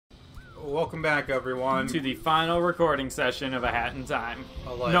Welcome back, everyone. To the final recording session of A Hat in Time.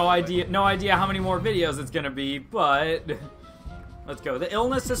 Allegedly. No idea how many more videos it's gonna be, but let's go. The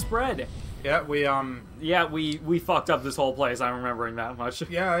illness has spread. Yeah, we fucked up this whole place. I'm remembering that much.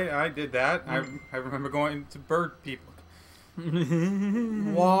 Yeah, I did that. I remember going to bird people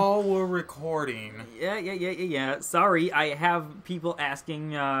while we're recording. Yeah. Sorry, I have people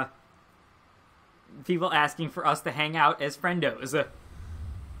asking for us to hang out as friendos.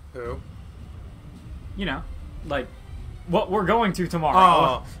 Who? You know, like what we're going to tomorrow.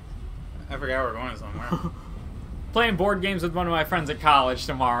 Oh, I forgot we're going somewhere. Playing board games with one of my friends at college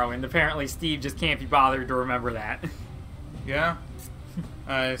tomorrow, and apparently Steve just can't be bothered to remember that. Yeah?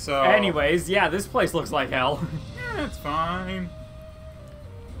 So... Anyways, yeah, this place looks like hell. Yeah, it's fine.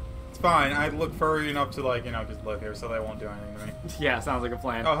 It's fine. I look furry enough to, like, just live here so they won't do anything to me. Yeah, sounds like a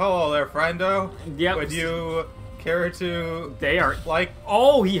plan. Oh, hello there, friendo. Yep. Would you care to... They are... Like...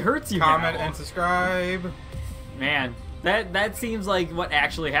 Oh, he hurts you comment now. and subscribe. Man, that seems like what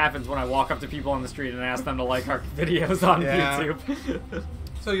actually happens when I walk up to people on the street and ask them to like our videos on YouTube.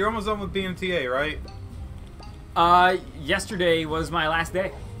 So you're almost done with being TA, right? Yesterday was my last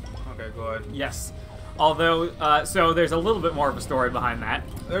day. Okay, good. Yes. Although, so there's a little bit more of a story behind that.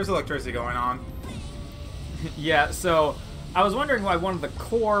 There's electricity going on. Yeah, so I was wondering why one of the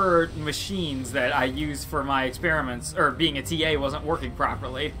core machines that I use for my experiments, or being a TA, wasn't working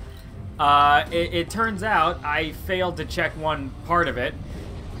properly. It turns out I failed to check one part of it.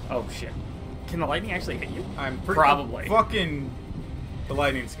 Oh shit. Can the lightning actually hit you? Probably. The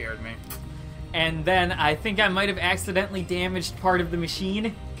lightning scared me. And then I think I might have accidentally damaged part of the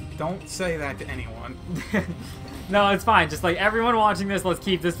machine. Don't say that to anyone. No, it's fine. Just like everyone watching this, let's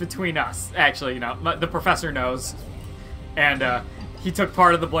keep this between us. Actually, the professor knows. And he took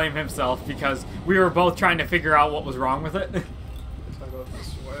part of the blame himself because we were both trying to figure out what was wrong with it. If I go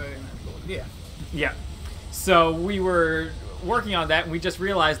this way, yeah. Yeah. So we were working on that and we just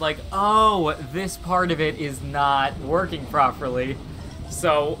realized, like, oh, this part of it is not working properly.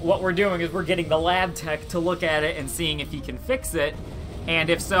 So what we're doing is we're getting the lab tech to look at it and seeing if he can fix it. And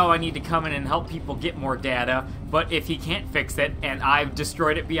if so, I need to come in and help people get more data. But if he can't fix it, and I've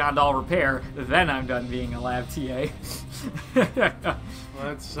destroyed it beyond all repair, then I'm done being a lab TA.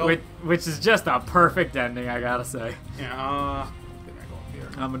 Which is just a perfect ending, I gotta say. Yeah, I think I go up here.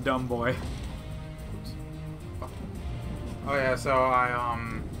 I'm a dumb boy. Oh yeah, so I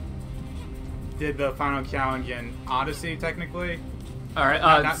did the final challenge in Odyssey, technically. Alright,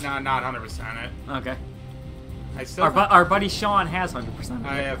 not 100% it. Okay. I still our buddy Sean has 100%.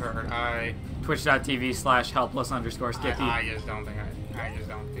 I have heard. Twitch.tv/helpless_skippy. I just don't think I just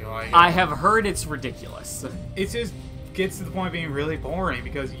don't feel like it. I have heard it's ridiculous. It just gets to the point of being really boring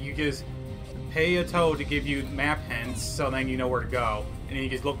because you just pay a toad to give you map hints so then you know where to go. And then you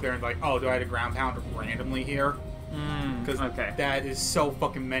just look there and like, oh, do I have to ground pound randomly here? Because that is so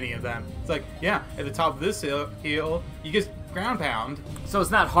fucking many of them. It's like, yeah, at the top of this hill, you just ground pound. So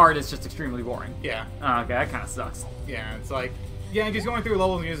it's not hard, it's just extremely boring. Yeah. Oh, okay, that kind of sucks. Yeah, it's like, yeah, just going through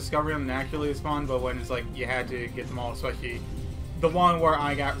levels and just discovering them naturally is fun, but when it's like you had to get them all, especially the one where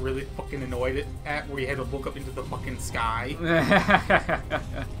I got really fucking annoyed at, where you had to look up into the fucking sky.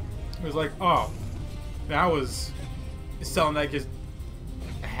 It was like, oh, that was something that just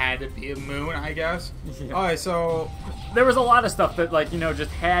had to be a moon, I guess. Yeah. Alright, so there was a lot of stuff that, like,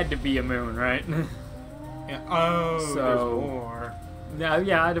 just had to be a moon, right? Yeah. Oh, so there's more.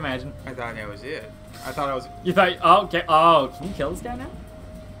 Yeah, I'd imagine. I thought that was it. I thought I was. You thought? Oh, okay. Oh, can you kill this guy now?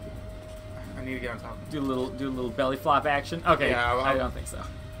 I need to get on top. Do a little belly flop action. Okay. Yeah, I don't think so.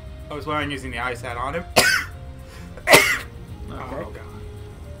 I was planning on using the ice hat on him. Okay. Oh god.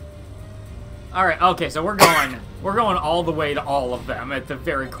 All right. Okay, so we're going all the way to all of them at the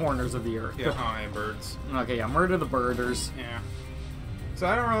very corners of the earth. Yeah. And birds. Okay. Yeah. Murder the birders. Yeah. So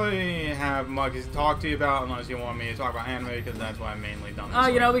I don't really have much to talk to you about unless you want me to talk about anime because that's what I've mainly done.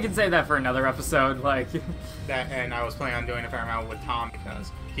 Oh, we can save that for another episode. Like that, and I was planning on doing a fair amount with Tom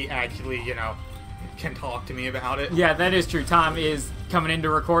because he actually, can talk to me about it. Yeah, that is true. Tom is coming in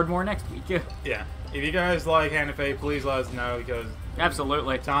to record more next week. Yeah. If you guys like Hand of Fate, please let us know because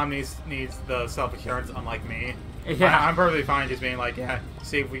absolutely, Tom needs the self-assurance, unlike me. Yeah, I'm perfectly fine just being like, yeah.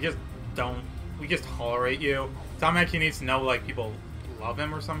 See, we just tolerate you. Tom actually needs to know like people love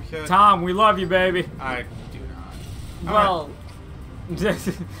him or some shit. Tom, we love you, baby. I do not. Well,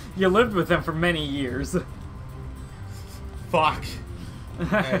 you lived with him for many years. Fuck.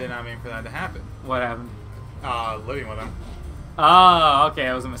 I did not mean for that to happen. What happened? Living with him. Oh, okay,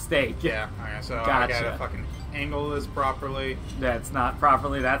 it was a mistake. Yeah, okay, so gotcha. I gotta fucking angle this properly. That's not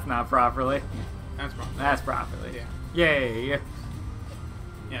properly, that's not properly. That's properly. That's properly. Yeah. Yay.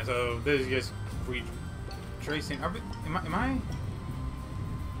 Yeah, so this is just retracing. Am I?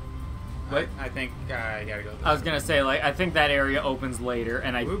 What? I think I gotta go. I was gonna say, like, I think that area opens later,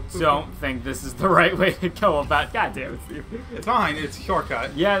 and I Whoop, whoop, don't whoop. think this is the right way to go about. God damn it, Steve. It's fine. It's a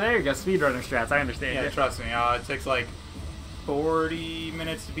shortcut. Yeah, there you go. Speedrunner strats. I understand. Yeah, you. trust me. It takes like 40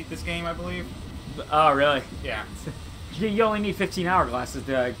 minutes to beat this game, I believe. Oh, really? Yeah. You only need 15 hourglasses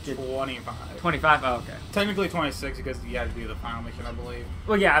to get 25. 25. Oh, okay. Technically 26 because you had to do the final mission, I believe.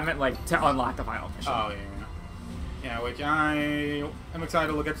 Well, yeah, I meant like to unlock the final mission. Oh, yeah. Yeah, which I am excited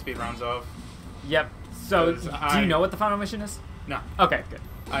to look at speedruns of. Yep. So, 'Cause do you know what the final mission is? No. Okay, good.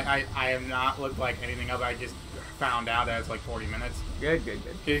 I have not looked like anything up. I just found out that it's like 40 minutes. Good, good,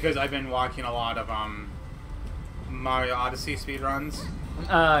 good. Because I've been watching a lot of Mario Odyssey speedruns.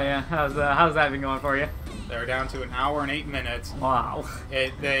 Oh, yeah. How's that been going for you? They're down to 1 hour and 8 minutes. Wow.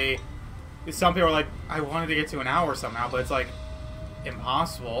 Some people are like, I wanted to get to an hour somehow, but it's like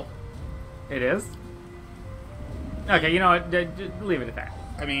impossible. It is? Okay, you know what? Leave it at that.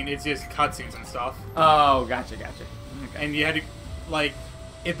 I mean, it's just cutscenes and stuff. Oh, gotcha. Okay. And you had to, like,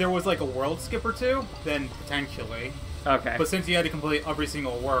 if there was like a world skip or two, then potentially. Okay. But since you had to complete every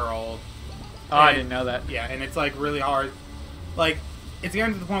single world. Oh, I didn't know that. Yeah, and it's like really hard. Like, it's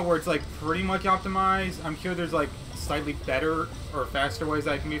getting to the point where it's like pretty much optimized. I'm sure there's like slightly better or faster ways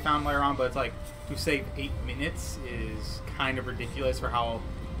that can be found later on, but it's like to save 8 minutes is kind of ridiculous for how,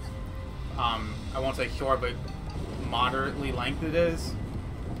 I won't say short, but moderately length it is.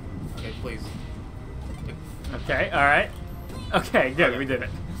 Okay, please. Okay, alright. Okay, good, Okay. we did it.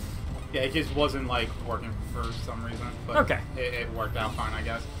 Yeah, it just wasn't like working for some reason, but Okay. it worked out fine, I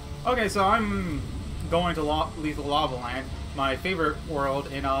guess. Okay, so I'm going to Lethal Lava Land, my favorite world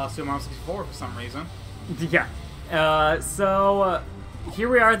in Super Mario 64 for some reason. Yeah. So, here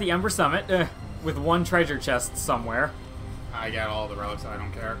we are at the Ember Summit, with one treasure chest somewhere. I got all the relics, I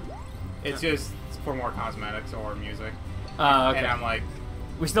don't care. It's just for more cosmetics or music. Okay. And I'm like,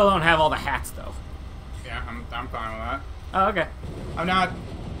 We still don't have all the hats, though. yeah, I'm fine with that. Oh, okay. I'm not.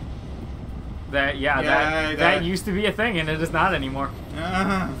 That used to be a thing, and it is not anymore.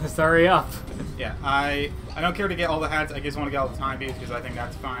 Let's hurry up. Yeah, I don't care to get all the hats. I just want to get all the time beats because I think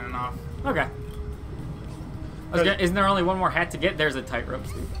that's fine enough. Okay. Isn't there only one more hat to get? There's a tightrope,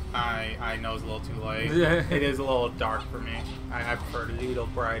 Steve. I know it's a little too late. It is a little dark for me. I prefer it a little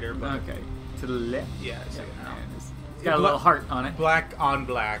brighter, but Okay. To the left. yeah, I see it now. It's got a little heart on it. Black on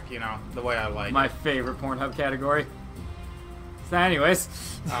black, you know, the way I like My it. favorite Pornhub category. So, anyways.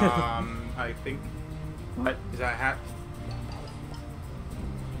 I think What? is that a hat?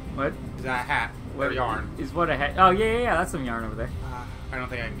 What? Is that a hat? Or yarn? Is what a hat? Oh, yeah. That's some yarn over there. I don't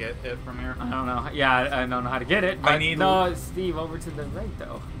think I can get it from here. I don't know. Yeah, I don't know how to get it. But no, Steve, over to the right,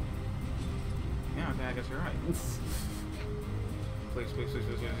 though. Yeah, okay, I guess you're right. Please.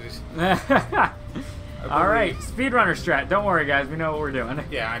 All right, speedrunner strat. Don't worry, guys. We know what we're doing.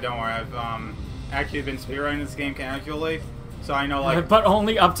 Yeah, don't worry. I've actually been speedrunning this game casually, so I know like. But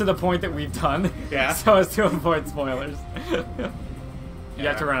only up to the point that we've done. Yeah. So as to avoid spoilers. You Yeah.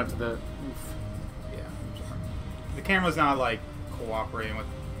 have to run up to the. Yeah. The camera's not like cooperating with.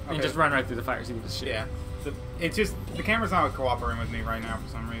 You just run right through the fire, so you can just shoot. Yeah. It's just the camera's not cooperating with me right now for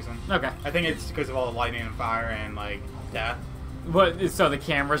some reason. Okay. I think it's because of all the lightning and fire and like death. What? So the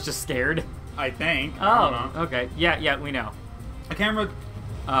camera's just scared? I think. I don't know. Oh. Okay. Yeah. We know. The camera.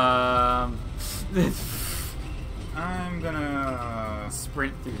 Um. I'm gonna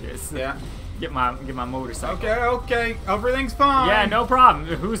Sprint through this. Yeah. Get my motorcycle. Okay. Everything's fine. Yeah, no problem.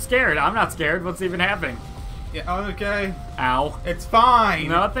 Who's scared? I'm not scared. What's even happening? Yeah. Okay. Ow. It's fine.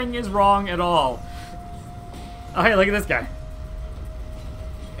 Nothing is wrong at all. Oh, hey, look at this guy.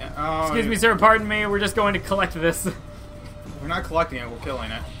 Yeah, oh, Excuse me, sir. Pardon me. We're just going to collect this. We're not collecting it. We're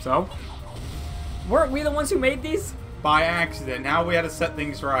killing it. So? Weren't we the ones who made these? By accident. Now we had to set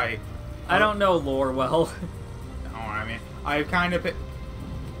things right. I don't know lore well. No, I mean, I kind of.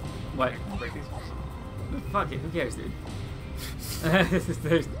 What? Break these. Fuck it. Who cares, dude?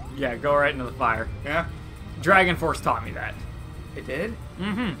 Yeah, go right into the fire. Yeah. Dragon Force taught me that. It did?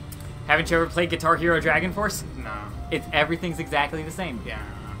 Mm-hmm. Haven't you ever played Guitar Hero Dragon Force? No. Everything's exactly the same. Yeah.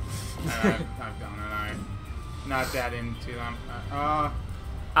 I've done it. I'm not that into them.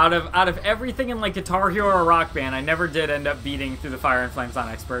 Out of everything in like Guitar Hero or Rock Band, I never did end up beating through the Fire and Flames on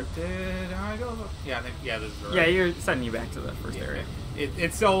Expert. Did I go? Yeah, I think, yeah, this is right. Yeah, you're sending you back to the first Yeah, area.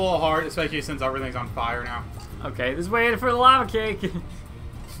 It's still a little hard, especially since everything's on fire now. Okay, just waiting for the lava cake.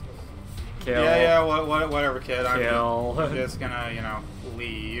 Kill. Yeah, whatever, kid. Kill. I'm just gonna, you know,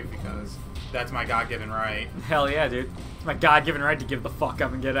 leave because that's my God-given right. Hell yeah, dude. It's my God-given right to give the fuck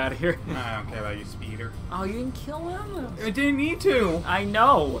up and get out of here. I don't care about you, speeder. Oh, you didn't kill him? I didn't need to. I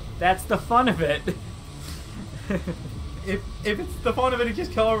know. That's the fun of it. If it's the fun of it to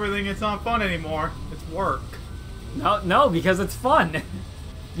just kill everything, it's not fun anymore. It's work. No, because it's fun.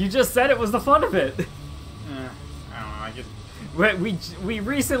 You just said it was the fun of it. I don't know. I just. We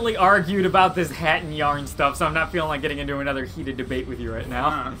recently argued about this hat and yarn stuff, so I'm not feeling like getting into another heated debate with you right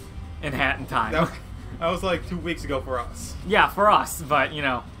now. In hat and time. That was like 2 weeks ago for us. Yeah, for us, but you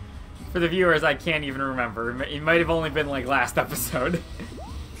know, for the viewers, I can't even remember. It might have only been like last episode.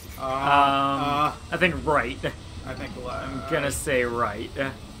 I think right. I think I'm gonna say right.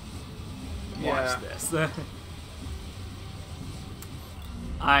 Watch this.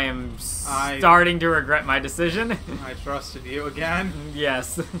 I am starting to regret my decision. I trusted you again.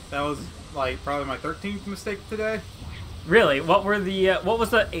 Yes. That was like probably my 13th mistake today. Really? What was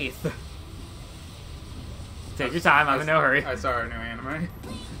the 8th? Take your time. I'm in no hurry. I saw our new anime.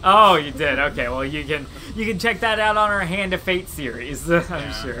 Oh, you did. Okay. Well, you can check that out on our Hand of Fate series.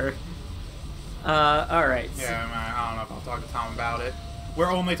 I'm sure. All right. Yeah, I don't know if I'll talk to Tom about it.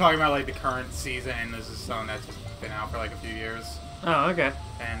 We're only talking about like the current season, and this is something that's just been out for like a few years. Oh, okay.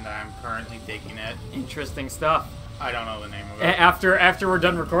 And I'm currently digging it. Interesting stuff. I don't know the name of it. After we're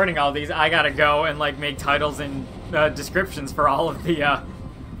done recording all these, I gotta go and like make titles and descriptions for all of the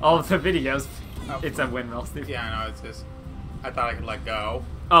videos. Oh. It's a windmill, Steve. Yeah, I know. It's just I thought I could let go.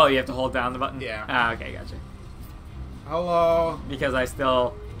 Oh, you have to hold down the button. Yeah. Ah, okay, gotcha. Hello. Because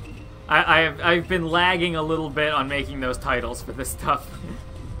I've been lagging a little bit on making those titles for this stuff.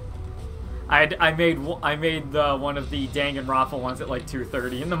 I made one of the Danganronpa ones at like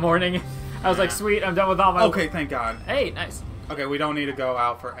 2:30 in the morning. I was like, sweet, I'm done with all my. Okay, thank God. Hey, nice. Okay, we don't need to go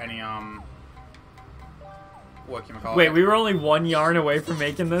out for any what can we call it? Wait, we were only 1 yarn away from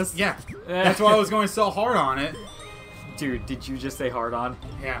making this? Yeah. That's why I was going so hard on it. Dude, did you just say hard on?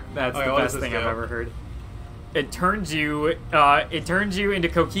 Yeah. That's the best thing I've ever heard. It turns you into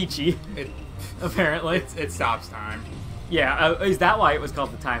Kokichi. Apparently. It stops time. Yeah, is that why it was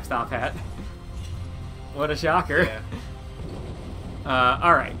called the Time Stop Hat? What a shocker. Yeah.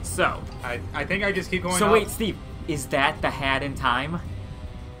 Alright, so. I think I just keep going So up. wait, Steve, is that the hat in time?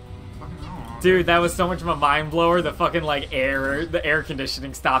 Dude, that was so much of a mind blower. The fucking the air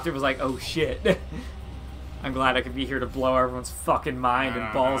conditioning stopped. It was like, oh shit. I'm glad I could be here to blow everyone's fucking mind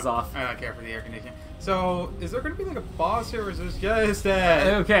and balls off. I don't care for the air conditioning. So, is there going to be like a boss here, or is this just that?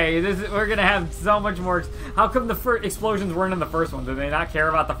 Okay, we're going to have so much more. How come the first explosions weren't in the first one? Did they not care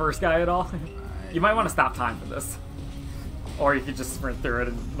about the first guy at all? You might want to stop time for this. Or you could just sprint through it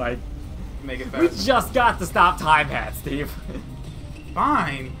and, like... Make it fast. We just got the stop time hat, Steve.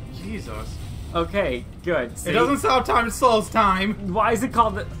 Fine. Jesus. Okay, good. See? It doesn't stop time, it slows time. Why is it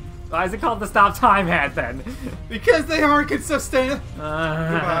called the stop time hat, then? Because they aren't consistent.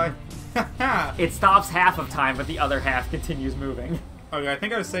 Goodbye. It stops half of time, but the other half continues moving. Okay, I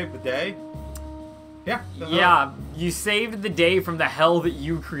think I saved the day. Yeah. Yeah, you saved the day from the hell that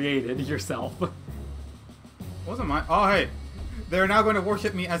you created yourself. Wasn't mine. Oh, hey. They're now going to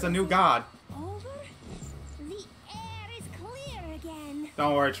worship me as a new god. Over? The air is clear again.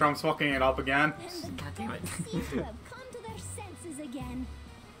 Don't worry, Trump's fucking it up again. God damn it. Seem to have come to their senses again.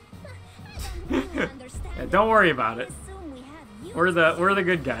 I don't really understand. Yeah, don't worry about it. Assume we have We're the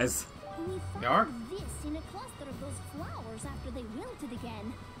good guys. We They are? found this in a cluster of those flowers after they wilted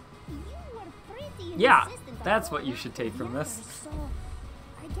again. You were pretty Yeah, insistent that's on what you going should take from together, this. So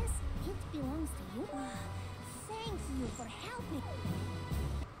I guess it belongs to you. Thank you for helping.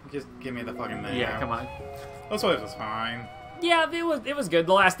 Just give me the fucking thing. Yeah, come on. This place was fine. Yeah, it was good.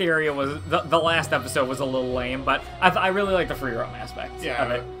 The last area was the last episode was a little lame, but I really like the free roam aspect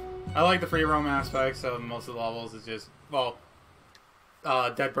of it. I like the free roam aspect. So most of the levels is just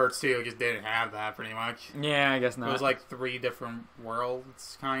Dead Birds 2 just didn't have that pretty much. Yeah, I guess not. It was like 3 different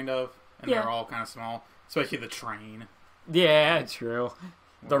worlds, kind of, and they're all kind of small. Especially the train. Yeah, true.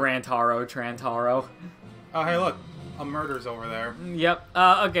 The Trantaro. Oh, hey, look. A murder's over there. Yep.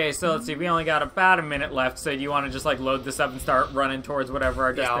 Okay, so let's see. We only got about a minute left, so do you want to just, load this up and start running towards whatever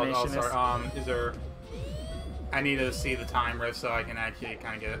our destination I'll start. Is there... I need to see the time rift so I can actually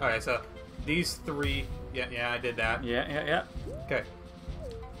kind of get it. Okay, so these 3... Yeah, I did that. Yeah. Okay.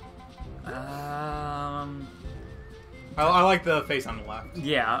 I like the face on the left.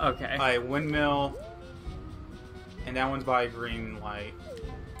 Yeah, okay. Windmill... And that one's by green light.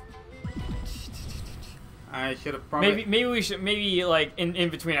 I should have probably... Maybe we should, like, in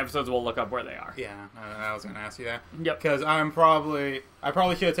between episodes we'll look up where they are. Yeah, I was going to ask you that. Yep. Because I probably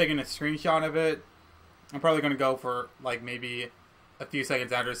should have taken a screenshot of it. I'm probably going to go for, like, maybe a few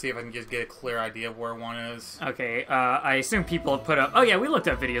seconds after to see if I can just get a clear idea of where one is. Okay, I assume people have put up... Oh yeah, we looked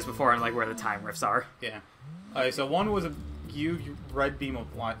up videos before on, like, where the time rifts are. Yeah. Alright, so one was a huge red beam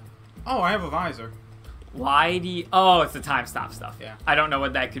of light. Oh, I have a visor. Why do you... Oh, it's the time stop stuff. Yeah. I don't know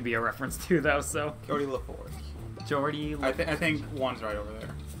what that could be a reference to, though, so... Jordy LaForge. Jordy... I think one's right over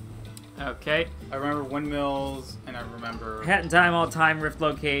there. Okay. I remember windmills, and I remember... Hat and time, all time rift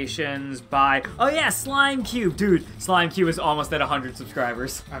locations, by... Oh yeah, Slime Cube! Dude, Slime Cube is almost at 100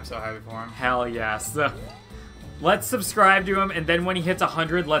 subscribers. I'm so happy for him. Hell yes. Let's subscribe to him, and then when he hits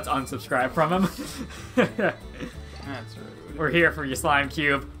 100, let's unsubscribe from him. That's rude. We're here for you, Slime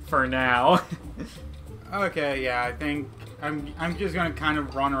Cube, for now. Okay, yeah, I think I'm just gonna kind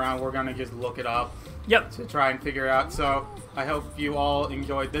of run around. We're gonna just look it up Yep. to try and figure it out. So I hope you all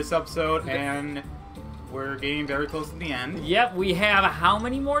enjoyed this episode, and we're getting very close to the end. Yep, we have how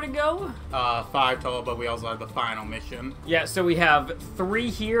many more to go? 5 total, but we also have the final mission. Yeah, so we have 3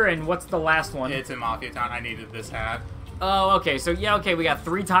 here, and what's the last one? It's in Mafia Town. I needed this hat. Oh, okay, so yeah, okay, we got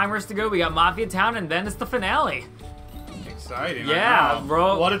 3 timers to go. We got Mafia Town, and then it's the finale. Exciting. Yeah, I know.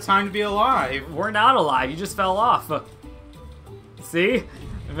 bro. What a time to be alive. We're not alive. You just fell off. See?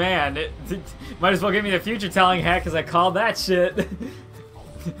 Man, might as well give me the future telling hat because I called that shit.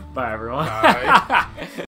 Bye, everyone. Bye.